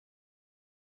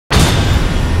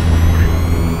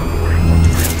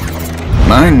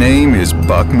name is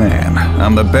Buckman.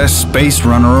 I'm the best space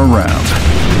runner around.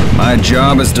 My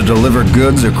job is to deliver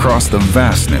goods across the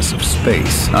vastness of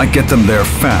space. I get them there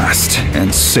fast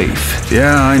and safe.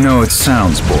 Yeah, I know it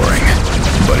sounds boring,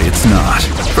 but it's not.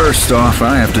 First off,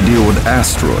 I have to deal with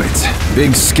asteroids.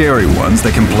 Big scary ones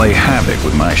that can play havoc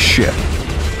with my ship.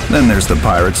 Then there's the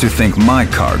pirates who think my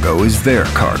cargo is their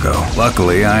cargo.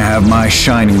 Luckily, I have my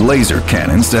shiny laser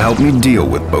cannons to help me deal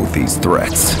with both these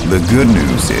threats. The good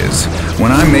news is,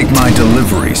 when I make my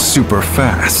deliveries super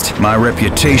fast, my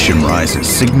reputation rises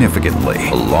significantly,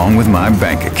 along with my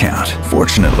bank account.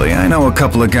 Fortunately, I know a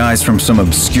couple of guys from some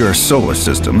obscure solar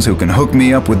systems who can hook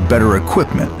me up with better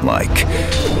equipment like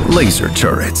laser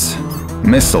turrets,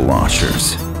 missile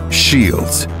launchers,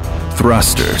 shields,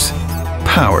 thrusters,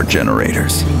 power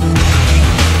generators.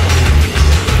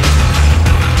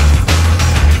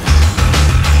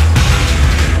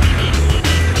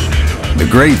 The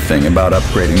great thing about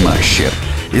upgrading my ship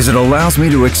is it allows me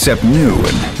to accept new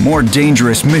and more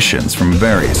dangerous missions from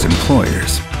various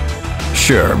employers.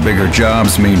 Sure, bigger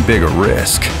jobs mean bigger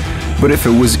risk, but if it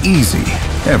was easy,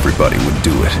 everybody would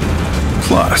do it.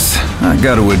 Plus, I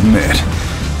gotta admit,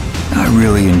 I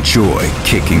really enjoy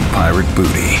kicking pirate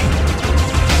booty.